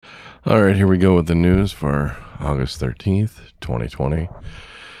All right, here we go with the news for August 13th, 2020.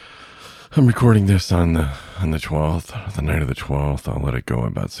 I'm recording this on the 12th, the night of the 12th. I'll let it go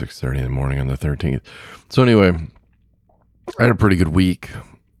about 6:30 in the morning on the 13th. So anyway, I had a pretty good week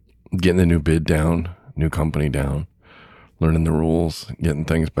getting the new bid down, new company down, learning the rules, getting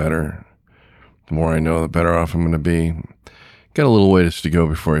things better. The more I know, the better off I'm going to be. Got a little ways to go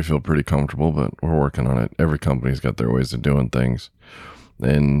before I feel pretty comfortable, but we're working on it. Every company's got their ways of doing things.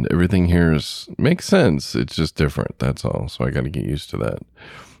 And everything here makes sense. It's just different. That's all. So I got to get used to that.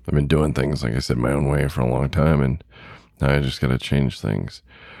 I've been doing things, like I said, my own way for a long time, and now I just got to change things.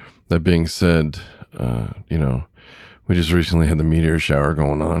 That being said, we just recently had the meteor shower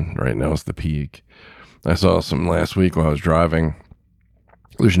going on. Right now it's the peak. I saw some last week while I was driving.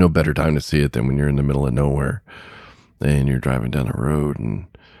 There's no better time to see it than when you're in the middle of nowhere and you're driving down the road, and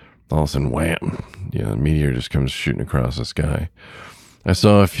all of a sudden, wham! The meteor just comes shooting across the sky. I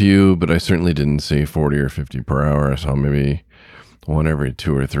saw a few, but I certainly didn't see 40 or 50 per hour. I saw maybe one every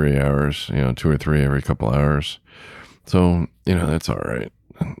 2 or 3 hours, 2 or 3 every couple hours. So, that's all right.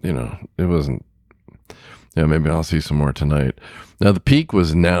 It wasn't, maybe I'll see some more tonight. Now, the peak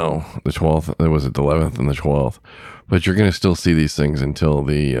was now the 12th. It was at the 11th and the 12th, but you're going to still see these things until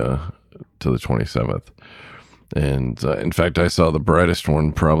the 27th. And in fact, I saw the brightest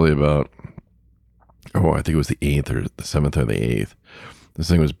one probably about, I think it was the 8th or the 7th or the 8th. This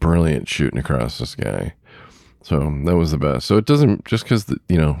thing was brilliant shooting across the sky. So that was the best. So it doesn't, just because the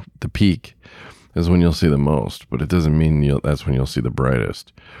peak is when you'll see the most, but it doesn't mean that's when you'll see the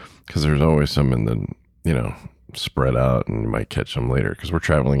brightest, because there's always some in the, spread out, and you might catch them later because we're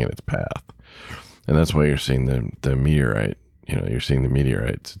traveling in its path. And that's why you're seeing the meteorite. You're seeing the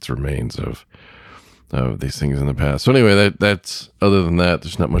meteorites. It's remains of these things in the past. So anyway, that's other than that,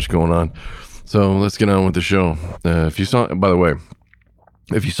 there's not much going on. So let's get on with the show. By the way,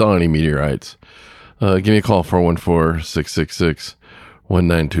 if you saw any meteorites, give me a call,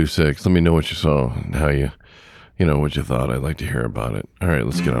 414-666-1926. Let me know what you saw and how what you thought. I'd like to hear about it. All right,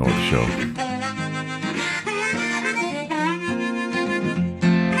 let's get on with the show.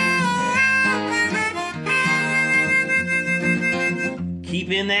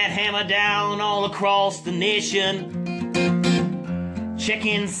 Keeping that hammer down all across the nation,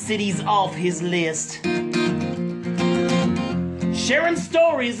 checking cities off his list, sharing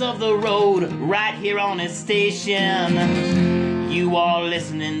stories of the road right here on his station. You are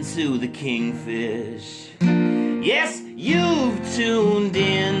listening to the Kingfish. Yes, you've tuned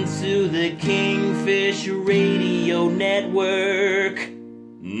in to the Kingfish Radio Network.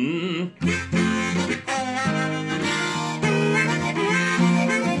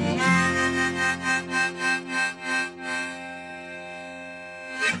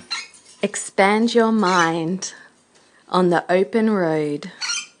 Expand your mind on the open road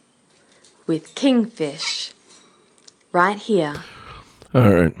with Kingfish right here. All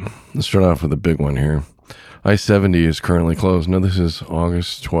right, let's start off with a big one here. I-70 is currently closed. No, this is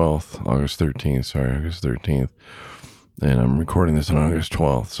August 13th. And I'm recording this on August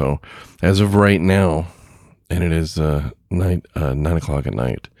 12th. So as of right now, and it is 9 o'clock at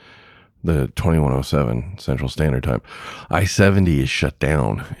night, the 21:07 Central Standard Time, I-70 is shut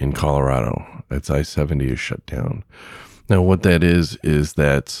down in Colorado. I-70 is shut down. Now, what that is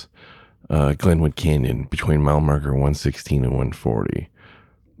that's Glenwood Canyon between mile marker 116 and 140.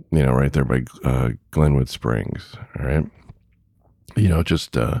 Right there by Glenwood Springs. All right,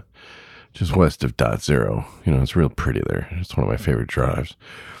 just west of Dot Zero. It's real pretty there. It's one of my favorite drives.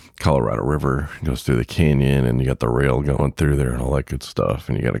 Colorado River goes through the canyon, and you got the rail going through there and all that good stuff,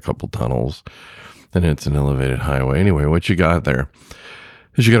 and you got a couple tunnels, and it's an elevated highway. Anyway, what you got there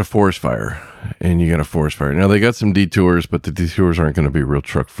is you got a forest fire. Now, they got some detours, but the detours aren't going to be real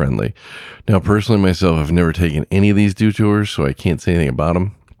truck friendly. Now, personally, myself, I've never taken any of these detours, so I can't say anything about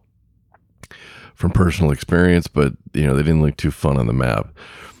them from personal experience, but they didn't look too fun on the map.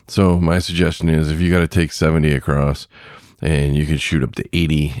 So my suggestion is, if you got to take 70 across, and you could shoot up to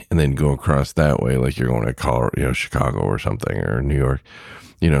 80 and then go across that way, like you're going to Colorado, Chicago or something, or New York,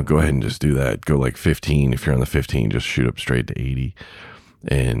 go ahead and just do that. Go like 15. If you're on the 15, just shoot up straight to 80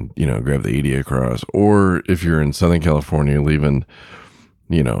 and, grab the 80 across. Or if you're in Southern California, leaving,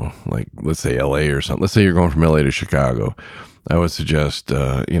 like let's say LA or something. Let's say you're going from LA to Chicago. I would suggest,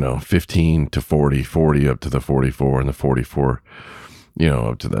 15 to 40, 40 up to the 44, and the 44,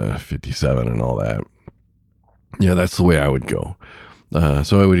 up to the 57 and all that. Yeah, that's the way I would go.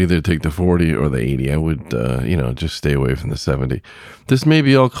 So I would either take the 40 or the 80. I would, just stay away from the 70. This may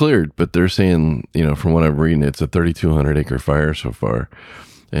be all cleared, but they're saying, from what I'm reading, it's a 3,200 acre fire so far.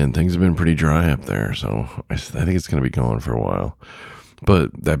 And things have been pretty dry up there. So I think it's going to be going for a while.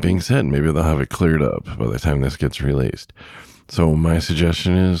 But that being said, maybe they'll have it cleared up by the time this gets released. So my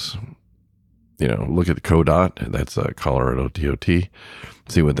suggestion is, look at the CODOT, that's Colorado DOT,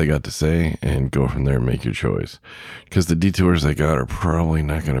 see what they got to say, and go from there and make your choice. Because the detours they got are probably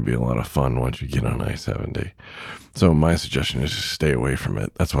not going to be a lot of fun once you get on I-70. So my suggestion is just stay away from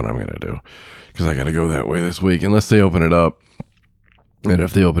it. That's what I'm going to do. Because I got to go that way this week, unless they open it up. And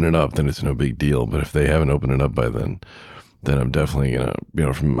if they open it up, then it's no big deal. But if they haven't opened it up by then I'm definitely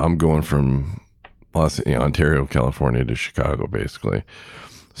going to, I'm going from Ontario, California to Chicago, basically.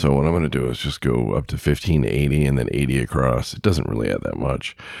 So what I'm going to do is just go up to 1580 and then 80 across. It doesn't really add that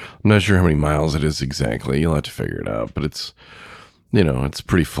much. I'm not sure how many miles it is exactly. You'll have to figure it out. But it's, it's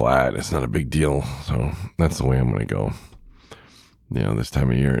pretty flat. It's not a big deal. So that's the way I'm going to go, this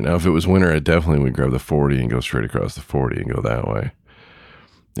time of year. Now, if it was winter, I definitely would grab the 40 and go straight across the 40 and go that way.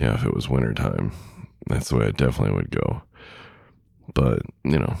 Yeah, if it was winter time, that's the way I definitely would go. But,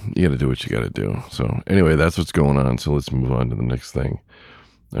 you got to do what you got to do. So anyway, that's what's going on. So let's move on to the next thing.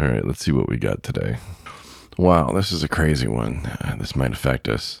 All right, let's see what we got today. Wow, this is a crazy one. This might affect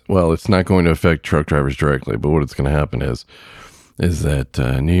us. Well, it's not going to affect truck drivers directly, but what's going to happen is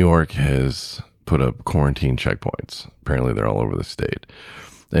that New York has put up quarantine checkpoints. Apparently, they're all over the state.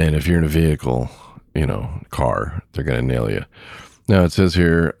 And if you're in a vehicle, car, they're going to nail you. Now, it says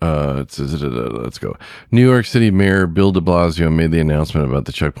here, let's go. New York City Mayor Bill de Blasio made the announcement about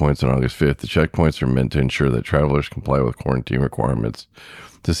the checkpoints on August 5th. The checkpoints are meant to ensure that travelers comply with quarantine requirements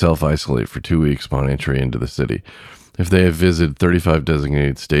to self-isolate for 2 weeks upon entry into the city if they have visited 35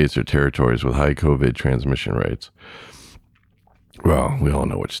 designated states or territories with high COVID transmission rates. Well, we all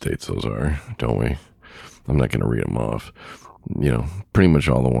know which states those are, don't we? I'm not going to read them off. Pretty much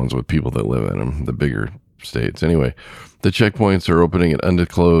all the ones with people that live in them, the bigger states. Anyway, the checkpoints are opening at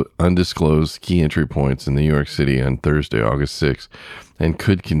undisclosed key entry points in New York City on Thursday, August 6th, and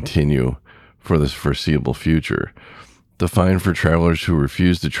could continue for the foreseeable future. The fine for travelers who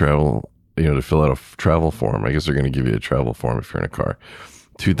refuse to travel, to fill out a travel form. I guess they're going to give you a travel form if you're in a car.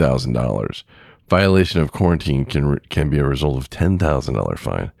 $2,000. Violation of quarantine can be a result of $10,000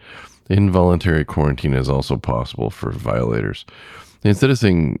 fine. Involuntary quarantine is also possible for violators. Instead of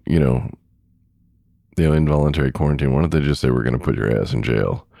saying, involuntary quarantine, why don't they just say we're going to put your ass in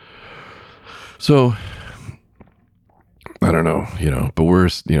jail? So I don't know, but we're,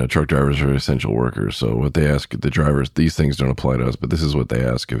 truck drivers are essential workers. So what they ask the drivers, these things don't apply to us, but this is what they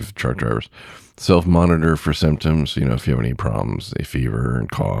ask of truck drivers. Self-monitor for symptoms. If you have any problems, a fever and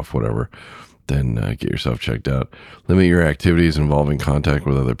cough, whatever, then get yourself checked out. Limit your activities involving contact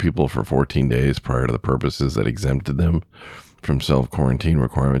with other people for 14 days prior to the purposes that exempted them from self-quarantine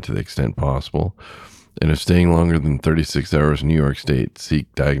requirement to the extent possible. And if staying longer than 36 hours in New York State,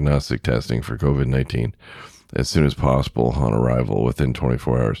 seek diagnostic testing for COVID-19 as soon as possible on arrival within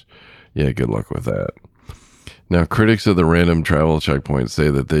 24 hours. Yeah, good luck with that. Now, critics of the random travel checkpoints say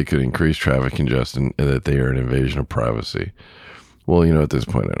that they could increase traffic congestion and that they are an invasion of privacy. Well, at this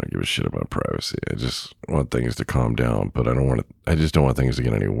point, I don't give a shit about privacy. I just want things to calm down, but I just don't want things to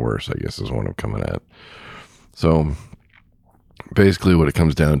get any worse, I guess is what I'm coming at. So basically what it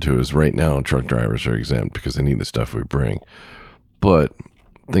comes down to is right now truck drivers are exempt because they need the stuff we bring. But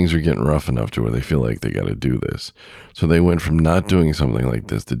things are getting rough enough to where they feel like they got to do this. So they went from not doing something like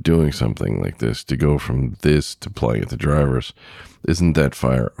this to doing something like this, to go from this to playing at the drivers isn't that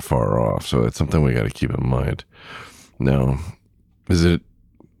far off. So it's something we got to keep in mind. Now, is it,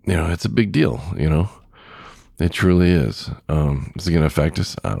 it's a big deal, it truly is. Is it going to affect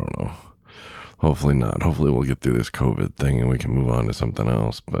us? I don't know. Hopefully not. Hopefully we'll get through this COVID thing and we can move on to something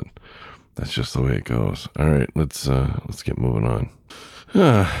else, but that's just the way it goes. All right, let's get moving on. All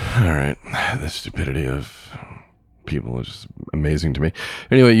right. The stupidity of people is just amazing to me.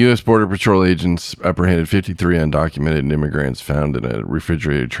 Anyway, U.S. Border Patrol agents apprehended 53 undocumented immigrants found in a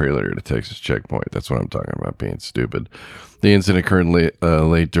refrigerated trailer at a Texas checkpoint. That's what I'm talking about, being stupid. The incident occurred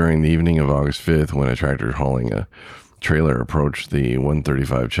late during the evening of August 5th when a tractor hauling a trailer approached the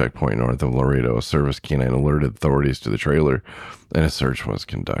 135 checkpoint north of Laredo. A service canine alerted authorities to the trailer, and a search was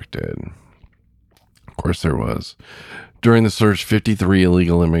conducted. Of course there was. During the search, 53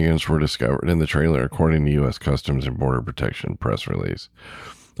 illegal immigrants were discovered in the trailer, according to U.S. Customs and Border Protection press release.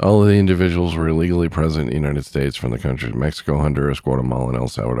 All of the individuals were illegally present in the United States from the countries Mexico, Honduras, Guatemala, and El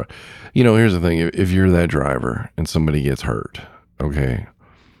Salvador. Here's the thing. If you're that driver and somebody gets hurt, okay,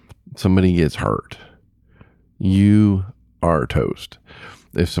 somebody gets hurt, you are toast.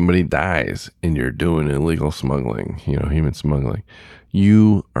 If somebody dies and you're doing illegal smuggling, human smuggling,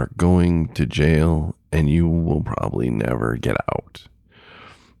 you are going to jail and you will probably never get out.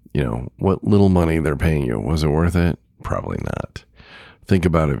 What little money they're paying you, was it worth it? Probably not. think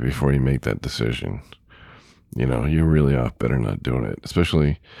about it before you make that decision. You know, you're really off better not doing it,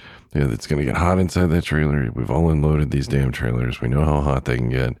 especially it's going to get hot inside that trailer. We've all unloaded these damn trailers. We know how hot they can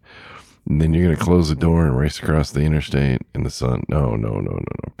get. And then you're going to close the door and race across the interstate in the sun. No.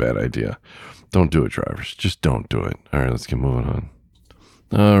 Bad idea. Don't do it, drivers. Just don't do it. All right, let's get moving on.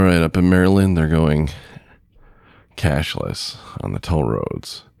 All right, up in Maryland, they're going cashless on the toll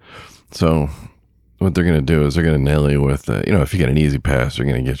roads. So what they're going to do is they're going to nail you with, if you get an easy pass, they're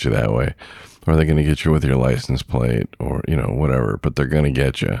going to get you that way. Or they're going to get you with your license plate or, whatever. But they're going to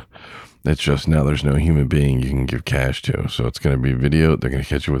get you. It's just now there's no human being you can give cash to. So it's going to be video. They're going to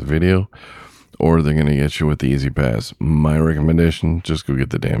get you with video. Or they're going to get you with the Easy Pass. My recommendation, just go get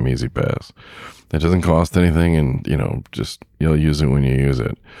the damn Easy Pass. That doesn't cost anything, and, just you'll use it when you use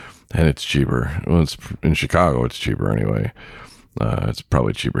it. And it's cheaper. Well, it's in Chicago, it's cheaper anyway. It's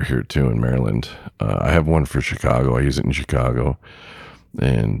probably cheaper here, too, in Maryland. I have one for Chicago. I use it in Chicago.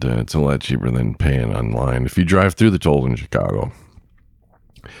 And it's a lot cheaper than paying online. If you drive through the tolls in Chicago,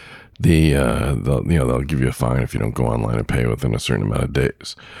 they'll give you a fine if you don't go online and pay within a certain amount of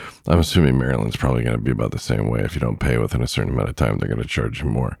days. I'm assuming Maryland's probably going to be about the same way. If you don't pay within a certain amount of time, they're going to charge you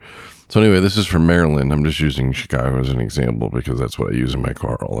more. So anyway, this is for Maryland. I'm just using Chicago as an example because that's what I use in my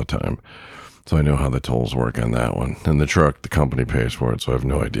car all the time. So I know how the tolls work on that one. And the truck, the company pays for it, so I have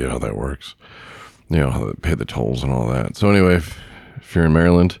no idea how that works. How they pay the tolls and all that. So anyway, if you're in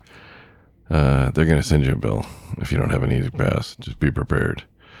Maryland, they're going to send you a bill if you don't have an Easy Pass. Just be prepared.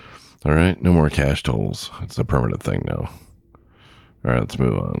 All right, no more cash tolls. It's a permanent thing now. All right, let's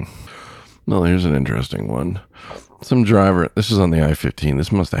move on. Well, here's an interesting one. Some driver, this is on the I-15.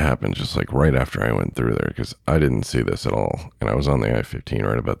 This must have happened just like right after I went through there because I didn't see this at all. And I was on the I-15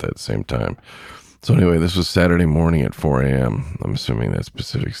 right about that same time. So anyway, this was Saturday morning at 4 a.m. I'm assuming that's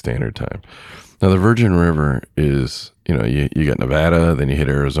Pacific Standard Time. Now, the Virgin River is, you got Nevada, then you hit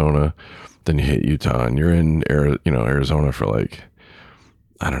Arizona, then you hit Utah, and you're in Arizona for like,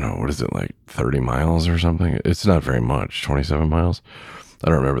 I don't know, what is it, like 30 miles or something? It's not very much, 27 miles. I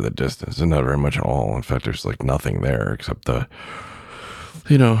don't remember the distance. It's not very much at all. In fact, there's like nothing there except the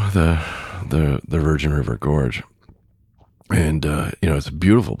Virgin River Gorge. And, it's a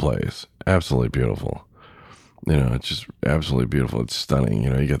beautiful place. Absolutely beautiful. It's just absolutely beautiful. It's stunning.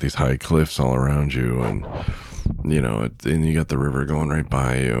 You got these high cliffs all around you and, and you got the river going right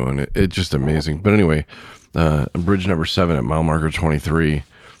by you and it's just amazing. But anyway, bridge number 7 at mile marker 23.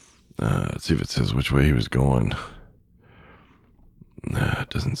 Let's see if it says which way he was going. It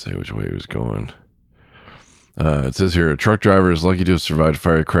doesn't say which way he was going. It says here, a truck driver is lucky to have survived a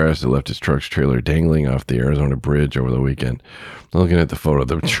fire crash that left his truck's trailer dangling off the Arizona bridge over the weekend. Looking at the photo,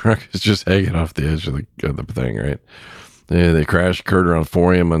 the truck is just hanging off the edge of the thing, right? The crash occurred around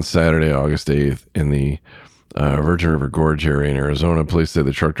 4 a.m. on Saturday, August 8th, in the Virgin River Gorge area in Arizona. Police say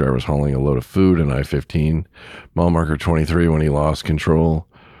the truck driver was hauling a load of food in I-15, mile marker 23, when he lost control,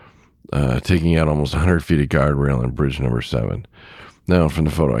 taking out almost 100 feet of guardrail on bridge number 7. Now, from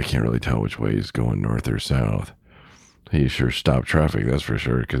the photo, I can't really tell which way he's going, north or south. He sure stopped traffic, that's for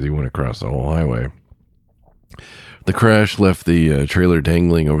sure, because he went across the whole highway. The crash left the trailer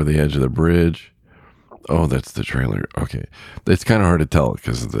dangling over the edge of the bridge. Oh, that's the trailer. Okay. It's kind of hard to tell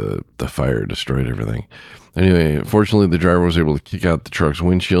because the fire destroyed everything. Anyway, fortunately, the driver was able to kick out the truck's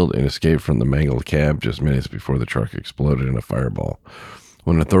windshield and escape from the mangled cab just minutes before the truck exploded in a fireball.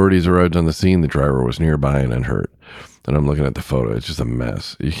 When authorities arrived on the scene, the driver was nearby and unhurt. And I'm looking at the photo. It's just a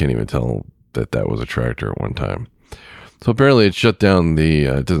mess. You can't even tell that was a tractor at one time. So apparently it shut down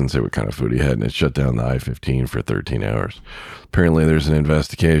it doesn't say what kind of food he had, and it shut down the I-15 for 13 hours. Apparently there's an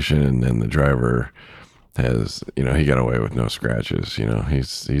investigation, and then the driver has, he got away with no scratches.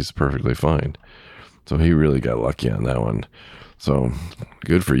 He's perfectly fine. So he really got lucky on that one. So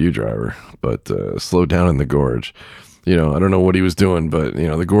good for you, driver. But slow down in the gorge. I don't know what he was doing, but,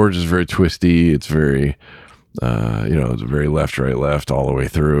 the gorge is very twisty. It's very... it's very left, right, left all the way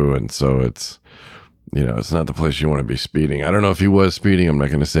through. And so it's, it's not the place you want to be speeding. I don't know if he was speeding. I'm not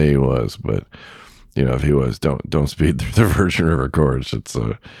going to say he was, but if he was, don't speed through the Virgin River Gorge. It's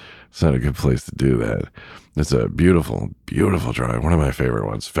not a good place to do that. It's a beautiful, beautiful drive. One of my favorite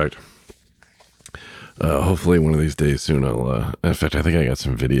ones. In fact, hopefully one of these days soon, in fact, I think I got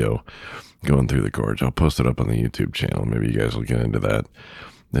some video going through the gorge. I'll post it up on the YouTube channel. Maybe you guys will get into that.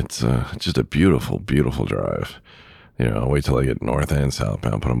 It's just a beautiful, beautiful drive. I'll wait till I get north and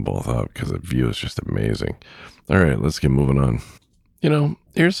southbound, put them both up because the view is just amazing. All right, let's get moving on.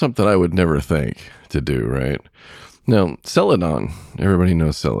 Here's something I would never think to do, right? Now, Celadon, everybody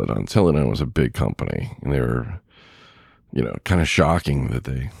knows Celadon. Celadon was a big company, and they were, kind of shocking that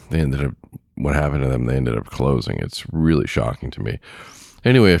they ended up, what happened to them, they ended up closing. It's really shocking to me.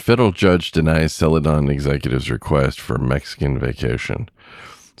 Anyway, a federal judge denies Celadon executive's request for Mexican vacation.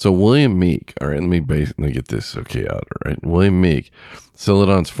 So William Meek, all right, let me get this okay out, all right? William Meek,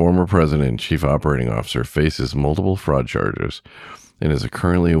 Celadon's former president and chief operating officer, faces multiple fraud charges and is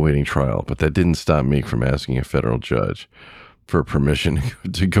currently awaiting trial. But that didn't stop Meek from asking a federal judge for permission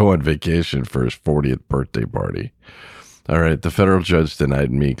to go on vacation for his 40th birthday party. All right, the federal judge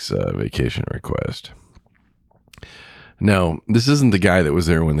denied Meek's vacation request. Now, this isn't the guy that was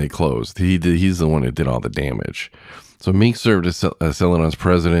there when they closed. He's the one who did all the damage. So Meek served as Celadon's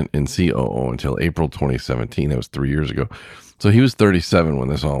president and COO until April 2017. That was 3 years ago. So he was 37 when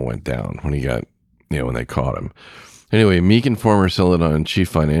this all went down, when when they caught him. Anyway, Meek and former Celadon chief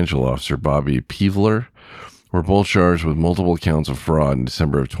financial officer Bobby Peevler were both charged with multiple counts of fraud in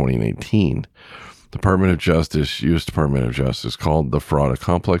December of 2018. U.S. Department of Justice, called the fraud a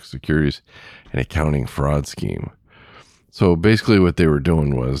complex securities and accounting fraud scheme. So basically what they were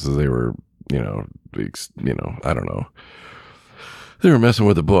doing was they were, I don't know. They were messing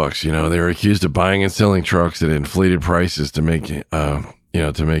with the books. They were accused of buying and selling trucks at inflated prices to make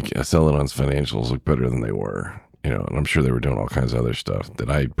Celadon's financials look better than they were. And I'm sure they were doing all kinds of other stuff that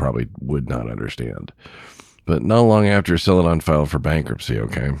I probably would not understand. But not long after, Celadon filed for bankruptcy,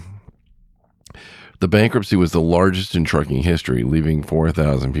 okay? The bankruptcy was the largest in trucking history, leaving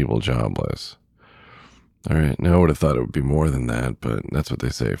 4,000 people jobless. All right, now I would have thought it would be more than that, but that's what they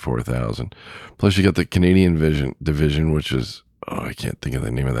say, 4,000. Plus you got the Canadian division, which is, I can't think of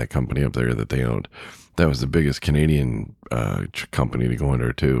the name of that company up there that they owned. That was the biggest Canadian company to go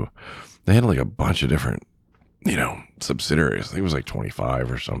under too. They had like a bunch of different, subsidiaries. I think it was like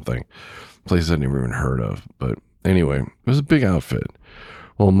 25 or something. Places I'd never even heard of. But anyway, it was a big outfit.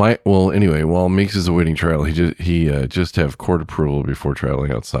 Anyway, while Meeks is awaiting trial, he just have court approval before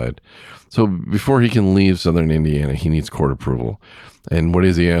traveling outside. So before he can leave Southern Indiana, he needs court approval. And what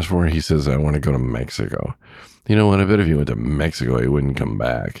does he ask for? He says, I want to go to Mexico. You know what? I bet if he went to Mexico, he wouldn't come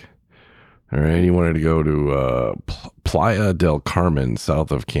back. All right. He wanted to go to Playa del Carmen,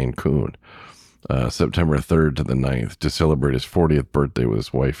 south of Cancun, September 3rd to the 9th, to celebrate his 40th birthday with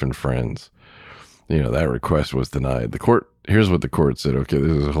his wife and friends. That request was denied. Here's what the court said. Okay,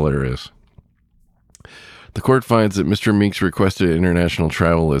 this is hilarious. The court finds that Mr. Meeks requested international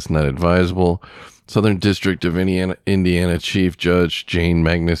travel is not advisable. Southern District of Indiana Chief Judge Jane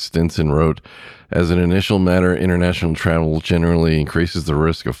Magnus Stinson wrote, as an initial matter, international travel generally increases the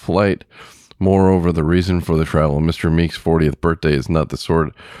risk of flight. Moreover, the reason for the travel, Mr. Meeks' 40th birthday, is not the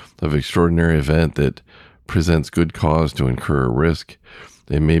sort of extraordinary event that presents good cause to incur a risk.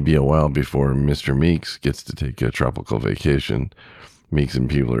 It may be a while before Mr. Meeks gets to take a tropical vacation. Meeks and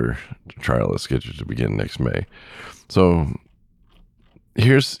Peevler trial is scheduled to begin next May. So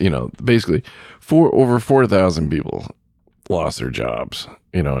here's, basically over 4,000 people lost their jobs,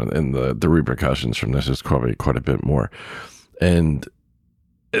 and the repercussions from this is probably quite a bit more. And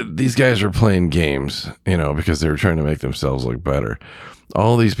these guys are playing games, because they were trying to make themselves look better.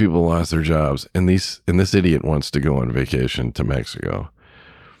 All these people lost their jobs, and this idiot wants to go on vacation to Mexico.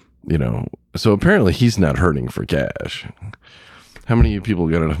 So apparently he's not hurting for cash. How many of you people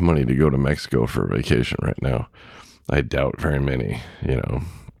got enough money to go to Mexico for a vacation right now? I doubt very many,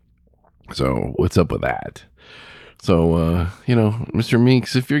 So what's up with that? So, Mr.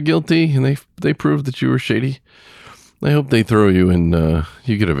 Meeks, if you're guilty and they prove that you were shady, I hope they throw you in,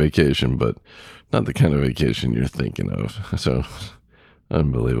 you get a vacation, but not the kind of vacation you're thinking of. So,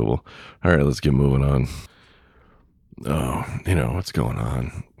 unbelievable. All right, let's get moving on. Oh, what's going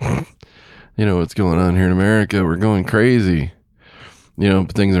on? What's going on here in America? We're going crazy.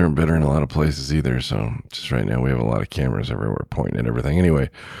 But things aren't better in a lot of places either. So just right now we have a lot of cameras everywhere pointing at everything. Anyway,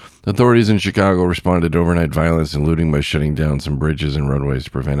 authorities in Chicago responded to overnight violence and looting by shutting down some bridges and roadways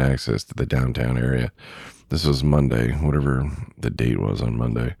to prevent access to the downtown area. This was Monday, whatever the date was on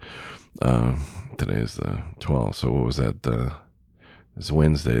Monday. Today is the 12th. So what was that? It's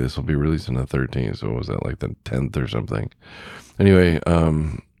Wednesday. This will be released on the 13th. So what was that, like the 10th or something? Anyway,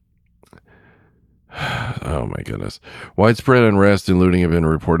 oh my goodness. Widespread unrest and looting have been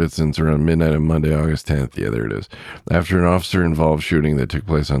reported since around midnight on Monday, August 10th. Yeah, there it is. After an officer-involved shooting that took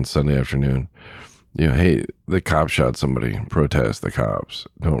place on Sunday afternoon. Hey, the cops shot somebody. Protest the cops.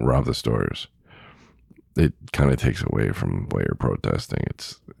 Don't rob the stores. It kind of takes away from what you're protesting.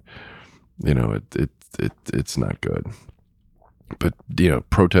 It's, it's not good. But,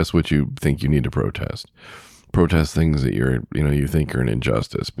 protest what you think you need to protest. Protest things that you think are an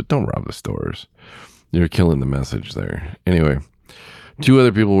injustice, but don't rob the stores. You're killing the message there. Anyway, 2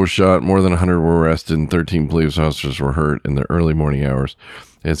 other people were shot, more than 100 were arrested, and 13 police officers were hurt in the early morning hours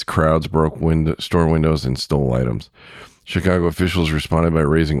as crowds broke store windows and stole items. Chicago officials responded by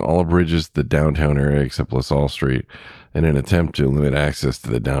raising all bridges to the downtown area except LaSalle Street in an attempt to limit access to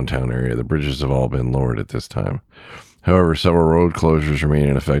the downtown area. The bridges have all been lowered at this time. However, several road closures remain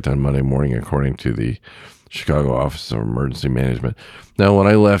in effect on Monday morning, according to the Chicago Office of Emergency Management. Now, when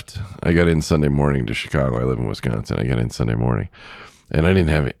I left, I got in Sunday morning to Chicago. I live in Wisconsin. I got in Sunday morning, and I didn't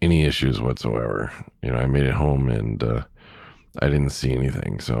have any issues whatsoever. I made it home, and I didn't see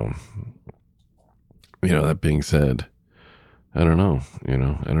anything. So, that being said, I don't know. I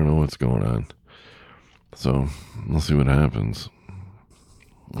don't know what's going on. So, we'll see what happens.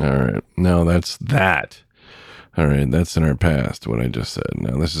 All right. Now, that's that. All right. That's in our past, what I just said.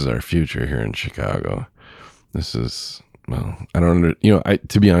 Now, this is our future here in Chicago. This is, well, I don't,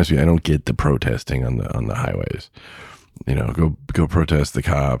 to be honest with you, I don't get the protesting on the highways. Go protest the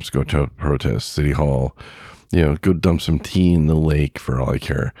cops, go protest City Hall, go dump some tea in the lake for all I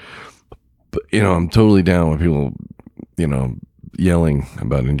care. But, I'm totally down with people, yelling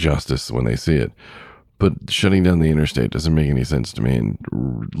about injustice when they see it. But shutting down the interstate doesn't make any sense to me, and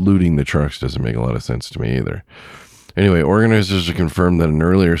looting the trucks doesn't make a lot of sense to me either. Anyway, organizers have confirmed that an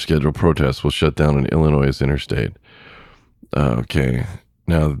earlier scheduled protest will shut down an Illinois interstate. Okay.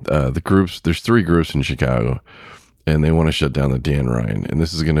 Now, there's 3 groups in Chicago, and they want to shut down the Dan Ryan. And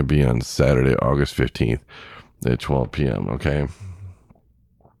this is going to be on Saturday, August 15th at 12 p.m., okay?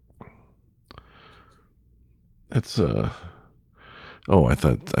 That's, I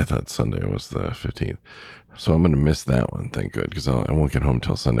thought Sunday was the 15th. So I'm going to miss that one, thank God, because I won't get home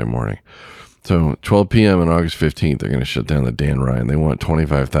till Sunday morning. So 12 p.m. on August 15th, they're going to shut down the Dan Ryan. They want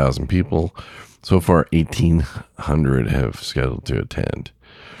 25,000 people. So far, 1,800 have scheduled to attend.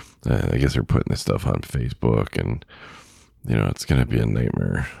 I guess they're putting this stuff on Facebook, and, it's going to be a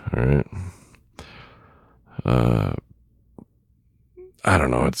nightmare. All right. I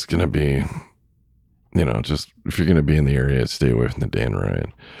don't know. It's going to be, just if you're going to be in the area, stay away from the Dan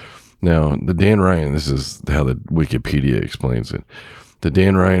Ryan. Now, the Dan Ryan, this is how the Wikipedia explains it. The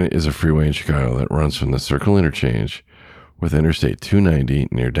Dan Ryan is a freeway in Chicago that runs from the Circle Interchange with Interstate 290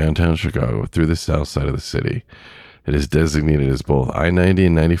 near downtown Chicago through the south side of the city. It is designated as both I-90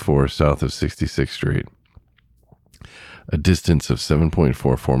 and 94 south of 66th Street, a distance of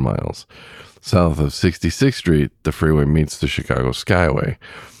 7.44 miles. South of 66th Street, the freeway meets the Chicago Skyway,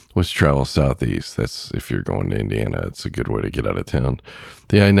 which travels southeast. That's if you're going to Indiana, it's a good way to get out of town.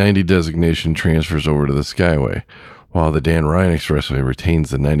 The I-90 designation transfers over to the Skyway, while the Dan Ryan Expressway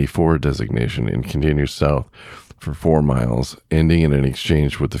retains the 94 designation and continues south for 4 miles, ending in an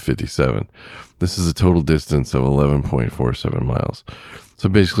exchange with the 57. This is a total distance of 11.47 miles. So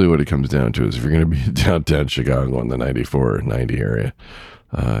basically what it comes down to is if you're going to be in downtown Chicago in the 94 or 90 area,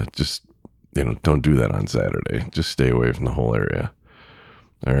 just, don't do that on Saturday. Just stay away from the whole area.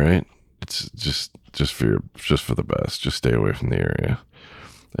 All right? It's just for the best. Just stay away from the area.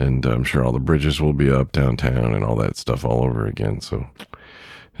 And I'm sure all the bridges will be up downtown and all that stuff all over again. So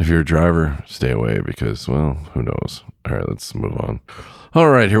if you're a driver, stay away because, well, who knows? All right, let's move on. All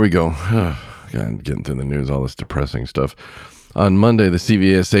right, here we go. God, getting through the news, all this depressing stuff. On Monday, the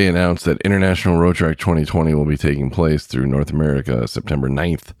CVSA announced that International Road Track 2020 will be taking place through North America September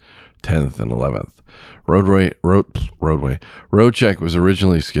 9th, 10th, and 11th. Roadcheck was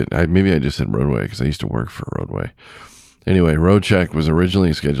originally scheduled. Maybe I just said roadway because I used to work for Roadway. Anyway, Roadcheck was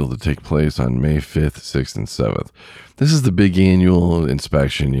originally scheduled to take place on May 5th, 6th, and 7th. This is the big annual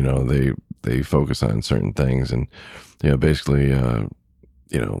inspection. They focus on certain things and, basically,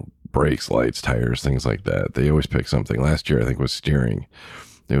 brakes, lights, tires, things like that. They always pick something. Last year, I think, was steering.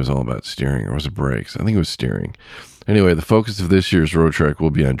 It was all about steering, or was it brakes? I think it was steering. Anyway, the focus of this year's Roadcheck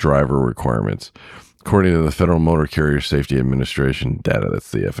will be on driver requirements. According to the Federal Motor Carrier Safety Administration data, that's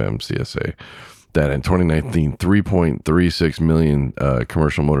the FMCSA, that in 2019, 3.36 million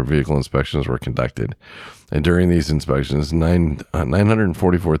commercial motor vehicle inspections were conducted. And during these inspections,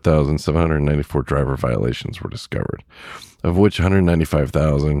 944,794 driver violations were discovered, of which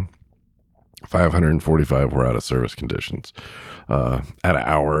 195,545 were out of service conditions, out of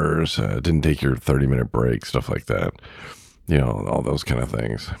hours, didn't take your 30-minute break, stuff like that. All those kind of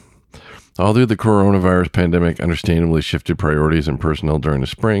things. Although the coronavirus pandemic understandably shifted priorities and personnel during the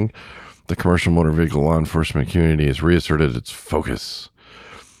spring, the commercial motor vehicle law enforcement community has reasserted its focus.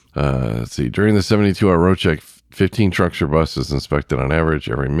 Let's see. During the 72-hour road check, 15 trucks or buses inspected on average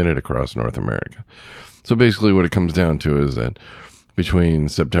every minute across North America. So basically what it comes down to is that between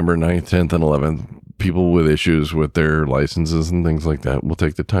September 9th, 10th, and 11th, people with issues with their licenses and things like that will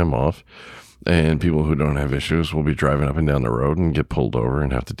take the time off. And people who don't have issues will be driving up and down the road and get pulled over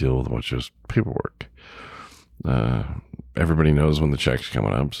and have to deal with a bunch of paperwork. Everybody knows when the check's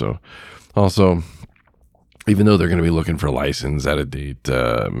coming up. So also, even though they're going to be looking for license, out of date,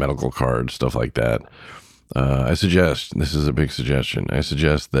 medical card, stuff like that. I suggest, this is a big suggestion, I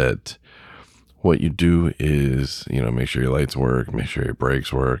suggest that what you do is, make sure your lights work, make sure your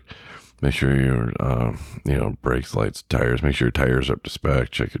brakes work, make sure your, brakes, lights, tires, make sure your tires are up to spec,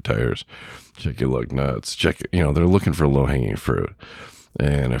 check your tires, check your lug nuts, check, they're looking for low-hanging fruit.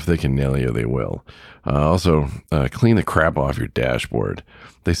 And if they can nail you, they will. Also, clean the crap off your dashboard.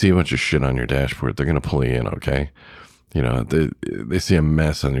 They see a bunch of shit on your dashboard, they're going to pull you in, okay? They see a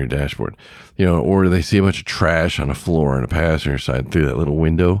mess on your dashboard, or they see a bunch of trash on the floor on the passenger side through that little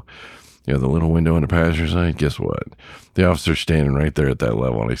window. The little window on the passenger side, guess what? The officer's standing right there at that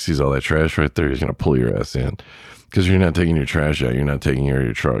level, and he sees all that trash right there. He's going to pull your ass in because you're not taking your trash out. You're not taking care of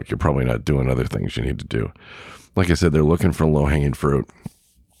your truck. You're probably not doing other things you need to do. Like I said, they're looking for low-hanging fruit.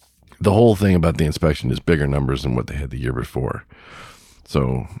 The whole thing about the inspection is bigger numbers than what they had the year before.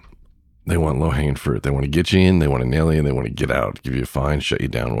 So they want low-hanging fruit. They want to get you in. They want to nail you. They want to get out, give you a fine, shut you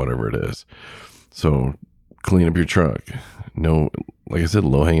down, whatever it is. So clean up your truck. No, like I said,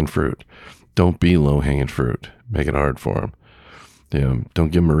 low-hanging fruit. Don't be low-hanging fruit. Make it hard for them.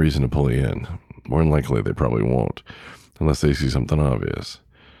 Don't give them a reason to pull you in. More than likely, they probably won't, unless they see something obvious,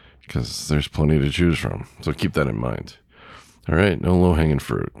 because there's plenty to choose from. So keep that in mind. All right, no low-hanging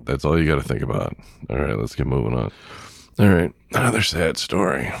fruit. That's all you got to think about. All right, let's get moving on. All right, another sad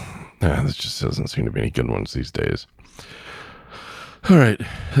story. This just doesn't seem to be any good ones these days. All right,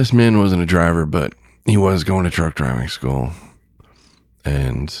 this man wasn't a driver, but he was going to truck driving school.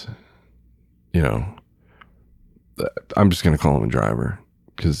 And, I'm just going to call him a driver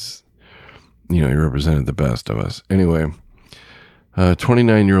because, he represented the best of us. Anyway, a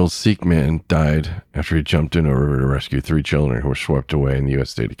 29-year-old Sikh man died after he jumped into a river to rescue 3 children who were swept away in the U.S.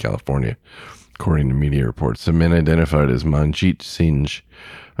 state of California, according to media reports. The man, identified as Manjeet Singh,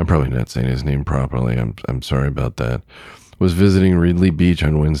 I'm probably not saying his name properly, I'm sorry about that, was visiting Reedley Beach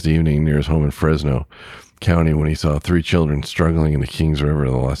on Wednesday evening near his home in Fresno County when he saw 3 children struggling in the Kings River,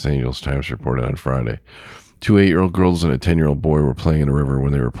 the Los Angeles Times reported on Friday. 2 8-year-old girls and a 10-year-old boy were playing in the river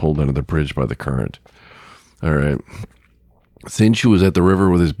when they were pulled under the bridge by the current. All right. Sinch, who was at the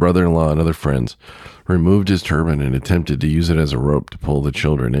river with his brother-in-law and other friends, removed his turban and attempted to use it as a rope to pull the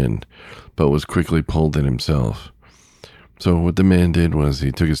children in, but was quickly pulled in himself. So what the man did was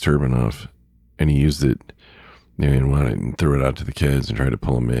he took his turban off and he used it and threw it out to the kids and tried to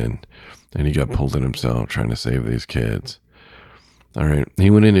pull them in. And he got pulled in himself trying to save these kids. All right.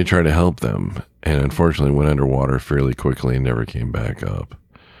 He went in to try to help them and unfortunately went underwater fairly quickly and never came back up.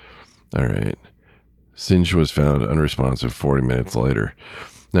 All right. Sinch was found unresponsive 40 minutes later.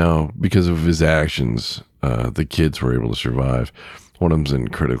 Now, because of his actions, the kids were able to survive. One of them's in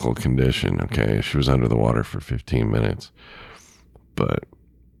critical condition, okay? She was under the water for 15 minutes. But,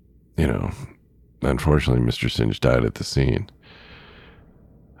 unfortunately, Mr. Sinch died at the scene.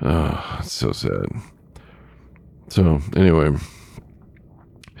 Oh, it's so sad. So, anyway,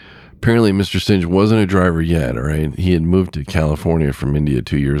 apparently Mr. Sinch wasn't a driver yet, all right? He had moved to California from India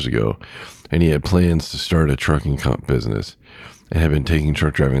 2 years ago, and he had plans to start a trucking business and had been taking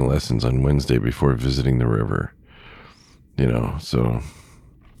truck driving lessons on Wednesday before visiting the river. So,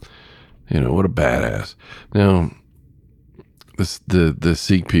 what a badass. Now, the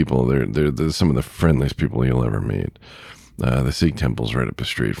Sikh people, they're some of the friendliest people you'll ever meet. The Sikh temple's right up the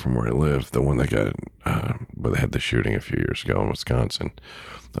street from where I live. The one that got, where they had the shooting a few years ago in Wisconsin,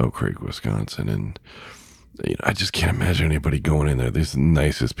 Oak Creek, Wisconsin. And, I just can't imagine anybody going in there. These are the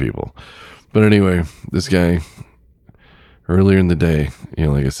nicest people. But anyway, this guy, earlier in the day,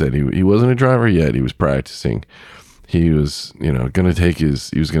 like I said, he wasn't a driver yet. He was practicing. He was, going to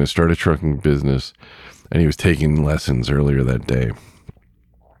he was going to start a trucking business, and he was taking lessons earlier that day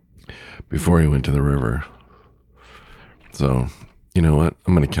before he went to the river. So, you know what?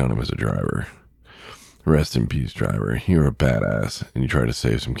 I'm going to count him as a driver. Rest in peace, driver. You're a badass, and you try to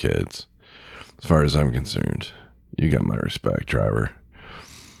save some kids. As far as I'm concerned, you got my respect, driver.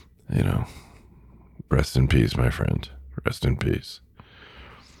 Rest in peace, my friend. Rest in peace.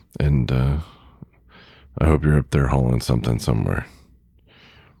 And, I hope you're up there hauling something somewhere.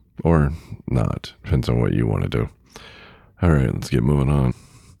 Or not. Depends on what you want to do. All right, let's get moving on.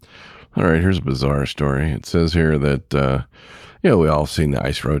 All right, here's a bizarre story. It says here that, we all seen the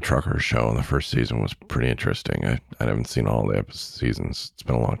Ice Road Truckers show, and the first season was pretty interesting. I haven't seen all the seasons. It's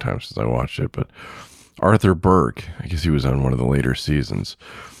been a long time since I watched it, but Arthur Burke, I guess he was on one of the later seasons,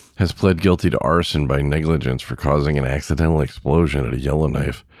 has pled guilty to arson by negligence for causing an accidental explosion at a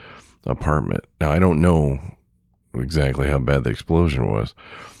Yellowknife apartment. Now, I don't know exactly how bad the explosion was,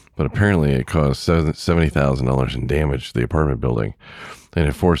 but apparently it caused $70,000 in damage to the apartment building, and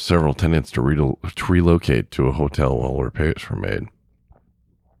it forced several tenants to relocate to a hotel while repairs were made.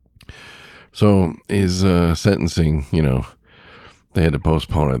 So his sentencing, they had to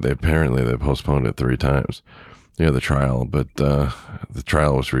postpone it. They postponed it 3 times. The trial, but the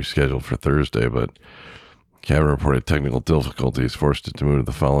trial was rescheduled for Thursday, but Kavanaugh reported technical difficulties forced it to move to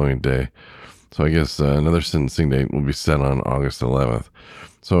the following day. So I guess another sentencing date will be set on August 11th.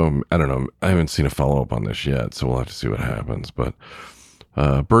 So I don't know. I haven't seen a follow-up on this yet, so we'll have to see what happens. But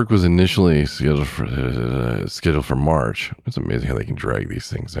Burke was initially scheduled for March. It's amazing how they can drag these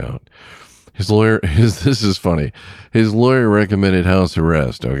things out. This is funny. His lawyer recommended house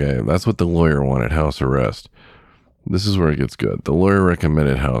arrest. Okay, that's what the lawyer wanted, house arrest. This is where it gets good. The lawyer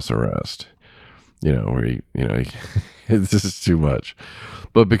recommended house arrest. This is too much.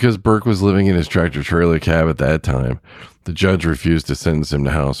 But because Burke was living in his tractor-trailer cab at that time, the judge refused to sentence him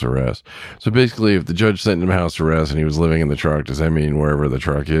to house arrest. So basically, if the judge sent him to house arrest and he was living in the truck, does that mean wherever the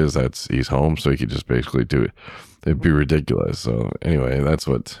truck is, he's home? So he could just basically do it. It'd be ridiculous. So anyway, that's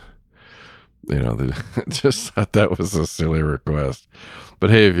what, just thought that was a silly request. But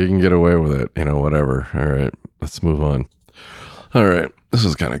hey, if you can get away with it, whatever. All right, let's move on. All right, this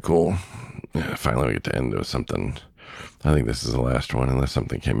is kind of cool. Yeah, finally we get to end with something. I think this is the last one, unless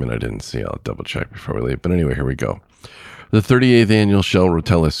something came in I didn't see. I'll double check before we leave. But anyway, here we go. The 38th annual Shell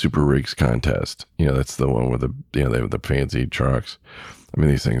Rotella Super Rigs contest. That's the one with they have the fancy trucks. I mean,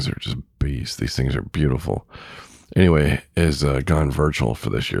 these things are just beasts. These things are beautiful. Anyway, is gone virtual for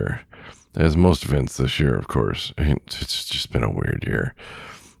this year, as most events this year, of course. It's just been a weird year.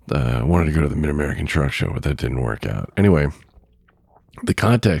 I wanted to go to the Mid-American Truck Show, but that didn't work out. Anyway, the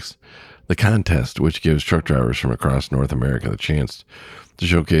contest, which gives truck drivers from across North America the chance to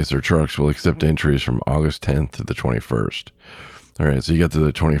showcase their trucks, will accept entries from August 10th to the 21st. All right, so you got to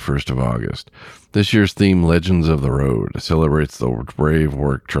the 21st of August. This year's theme, Legends of the Road, celebrates the brave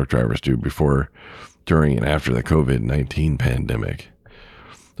work truck drivers do before, during, and after the COVID-19 pandemic.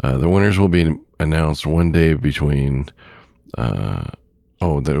 The winners will be announced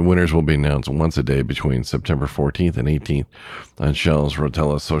the winners will be announced once a day between September 14th and 18th on Shell's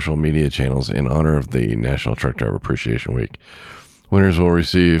Rotella social media channels in honor of the National Truck Driver Appreciation Week. Winners will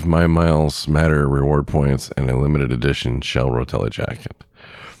receive My Miles Matter reward points and a limited edition Shell Rotella jacket.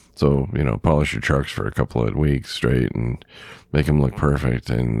 So, polish your trucks for a couple of weeks straight and make them look perfect,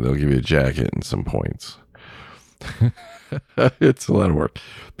 and they'll give you a jacket and some points. It's a lot of work.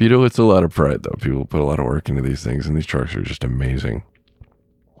 But, it's a lot of pride, though. People put a lot of work into these things, and these trucks are just amazing.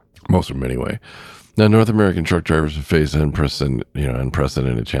 Most of them, anyway. Now, North American truck drivers have faced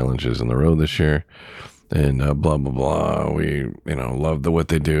unprecedented challenges on the road this year, and blah blah blah. We love what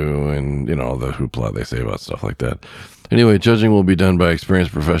they do, and all the hoopla they say about stuff like that. Anyway, judging will be done by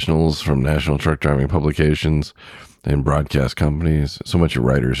experienced professionals from national truck driving publications and broadcast companies. So much of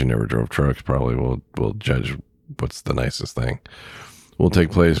writers who never drove trucks probably will judge what's the nicest thing. Will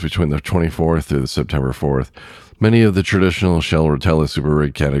take place between the 24th through the September 4th. Many of the traditional Shell Rotella Super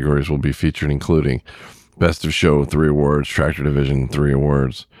Rig categories will be featured, including Best of Show 3 awards, Tractor Division 3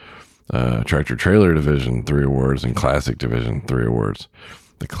 awards, Tractor Trailer Division 3 awards, and Classic Division 3 awards.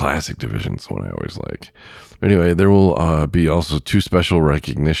 The Classic Division is one I always like. Anyway, there will be also 2 special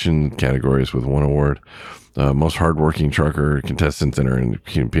recognition categories with 1 award. Most hardworking trucker contestants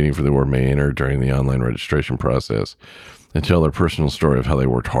competing for the award may enter during the online registration process and tell their personal story of how they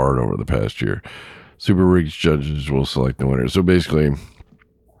worked hard over the past year. Super Rigs judges will select the winners. So basically,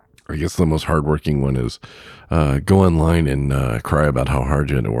 I guess the most hardworking one is go online and cry about how hard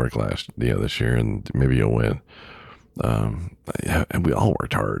you had to work this year, and maybe you'll win. And we all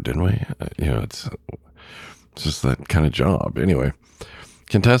worked hard, didn't we? It's just that kind of job. Anyway,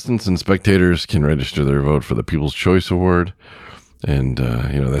 contestants and spectators can register their vote for the People's Choice Award. And,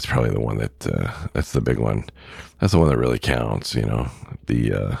 that's probably the one that's the big one. That's the one that really counts,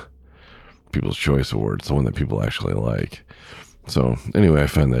 the People's Choice Award. It's the one that people actually like. So anyway, I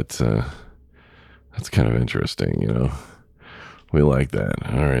find that that's kind of interesting, We like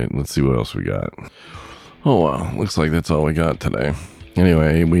that. All right, let's see what else we got. Oh, well, looks like that's all we got today.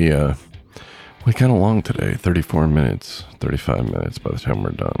 Anyway, we kind of long today, 34 minutes, 35 minutes by the time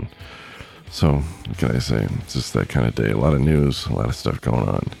we're done. So, what can I say? It's just that kind of day. A lot of news, a lot of stuff going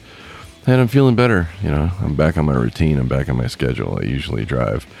on. And I'm feeling better, I'm back on my routine. I'm back on my schedule. I usually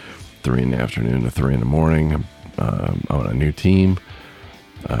drive 3 in the afternoon to 3 in the morning. I'm on a new team.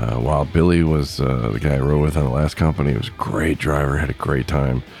 While Billy was the guy I rode with on the last company, he was a great driver, had a great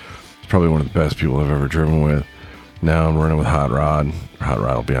time. He's probably one of the best people I've ever driven with. Now I'm running with Hot Rod. Hot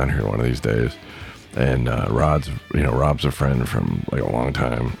Rod will be on here one of these days. And Rob's a friend from like a long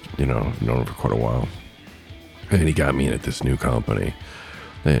time, known him for quite a while. And he got me in at this new company.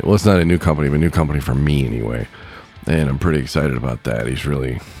 Well, it's not a new company, but a new company for me anyway. And I'm pretty excited about that. He's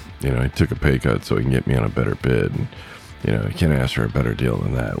really, he took a pay cut so he can get me on a better bid. And, you can't ask for a better deal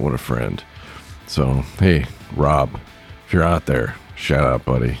than that. What a friend. So, hey, Rob, if you're out there, shout out,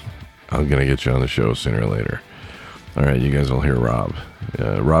 buddy. I'm going to get you on the show sooner or later. All right, you guys will hear Rob.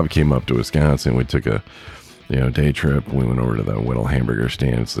 Rob came up to Wisconsin. We took a day trip. We went over to the Whittle hamburger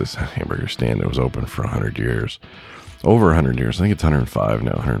stand. It's this hamburger stand that was open for 100 years. Over 100 years. I think it's 105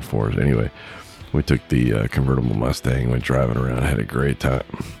 now, 104. Anyway, we took the convertible Mustang, went driving around, had a great time,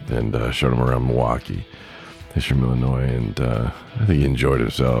 and showed him around Milwaukee. He's from Illinois, and I think he enjoyed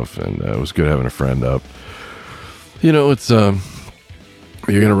himself, and it was good having a friend up. It's...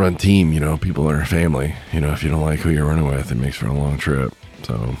 you're going to run team, people are family. If you don't like who you're running with, it makes for a long trip.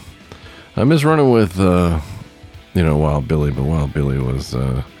 So I miss running with, Wild Billy, but Wild Billy was,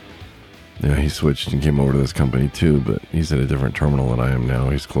 he switched and came over to this company too, but he's at a different terminal than I am now.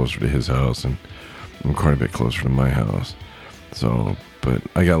 He's closer to his house, and I'm quite a bit closer to my house. So, but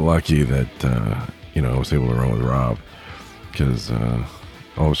I got lucky that, I was able to run with Rob because, I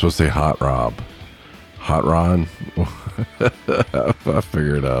was supposed to say Hot Rob. Hot Ron? I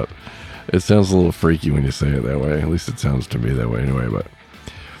figure it out. It sounds a little freaky when you say it that way. At least it sounds to me that way anyway. But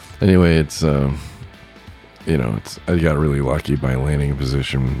anyway, it's, I got really lucky by landing a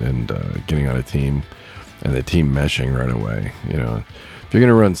position and getting on a team and the team meshing right away. If you're going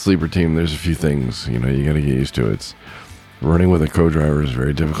to run sleeper team, there's a few things, you got to get used to. It's running with a co-driver is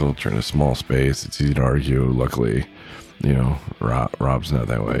very difficult. You're in a small space. It's easy to argue. Luckily, Rob's not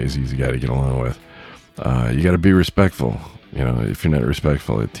that way. He's an easy guy to get along with. You got to be respectful. If you're not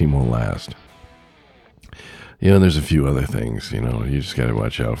respectful, the team won't last. There's a few other things, you just got to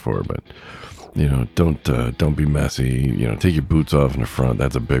watch out for. But, don't be messy. Take your boots off in the front.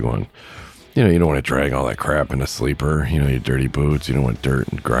 That's a big one. You don't want to drag all that crap in a sleeper. Your dirty boots. You don't want dirt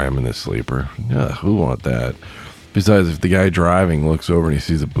and grime in the sleeper. Yeah, who want that? Besides, if the guy driving looks over and he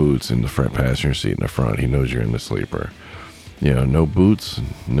sees the boots in the front passenger seat in the front, he knows you're in the sleeper. No boots,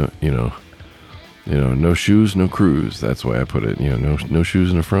 no shoes, no cruise. That's why I put it, no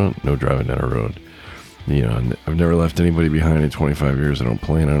shoes in the front, no driving down the road. I've never left anybody behind in 25 years. I don't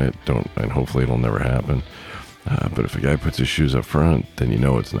plan on it. And hopefully it'll never happen. But if a guy puts his shoes up front, then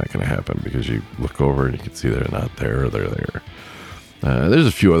it's not going to happen because you look over and you can see they're not there or they're there. There's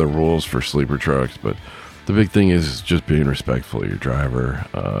a few other rules for sleeper trucks, but the big thing is just being respectful of your driver.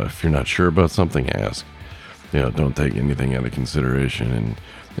 If you're not sure about something, ask. Don't take anything out of consideration. And,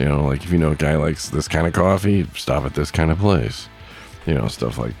 like if a guy likes this kind of coffee, stop at this kind of place.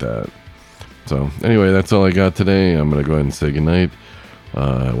 Stuff like that. So anyway, that's all I got today. I'm going to go ahead and say goodnight.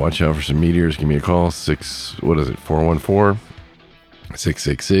 Watch out for some meteors. Give me a call.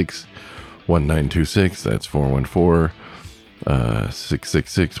 414-666-1926. That's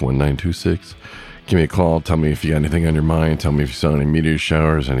 414-666-1926. Give me a call. Tell me if you got anything on your mind. Tell me if you saw any meteor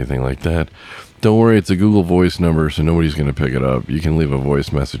showers, anything like that. Don't worry, it's a Google Voice number, so nobody's going to pick it up. You can leave a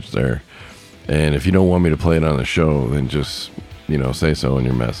voice message there. And if you don't want me to play it on the show, then just, say so in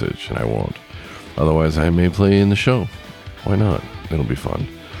your message, and I won't. Otherwise, I may play in the show. Why not? It'll be fun.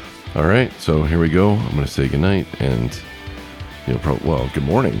 All right, so here we go. I'm going to say goodnight, and good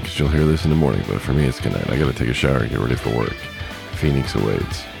morning, because you'll hear this in the morning. But for me, it's goodnight. I got to take a shower and get ready for work. Phoenix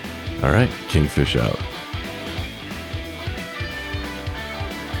awaits. All right, Kingfish out.